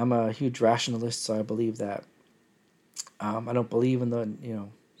 I'm a huge rationalist, so I believe that. I don't believe in the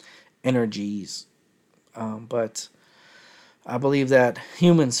energies, but I believe that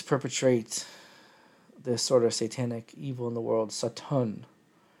humans perpetrate this sort of satanic evil in the world, Satan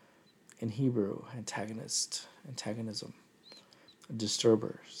in Hebrew, antagonism,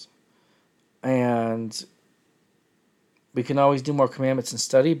 disturbers. And we can always do more commandments and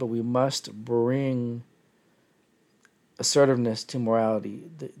study, but we must bring assertiveness to morality.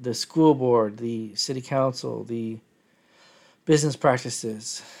 The school board, the city council, the business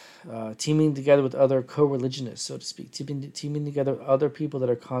practices, teaming together with other co-religionists, so to speak, teaming together with other people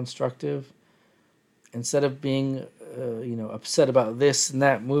that are constructive, instead of being, upset about this and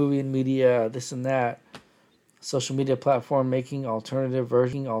that movie and media, this and that social media platform, making alternative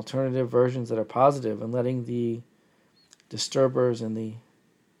versions that are positive and letting the disturbers and the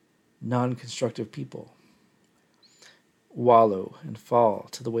non-constructive people wallow and fall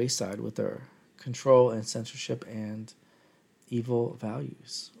to the wayside with their control and censorship and evil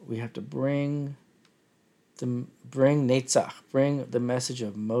values. We have to bring Netzach, bring the message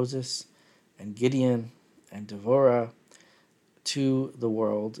of Moses and Gideon and Devorah to the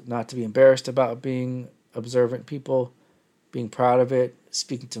world, not to be embarrassed about being observant people, being proud of it,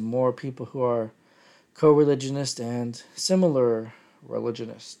 speaking to more people who are co-religionists and similar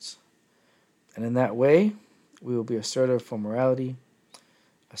religionists. And in that way, we will be assertive for morality,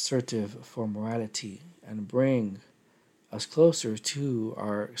 and bring us closer to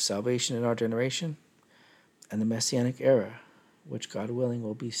our salvation in our generation and the Messianic era, which, God willing,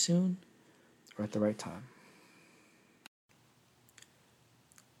 will be soon or at the right time.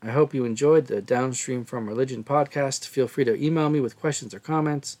 I hope you enjoyed the Downstream from Religion podcast. Feel free to email me with questions or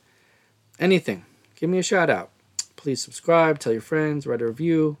comments. Anything. Give me a shout out. Please subscribe, tell your friends, write a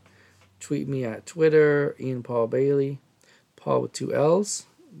review. Tweet me at Twitter, Ian Paul Bailey. Paul with 2 L's.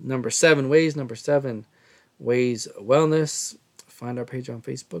 Number 7 Ways Wellness. Find our page on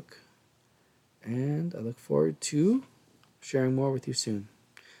Facebook. And I look forward to sharing more with you soon.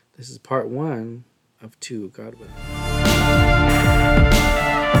 This is part 1 of 2, God willing.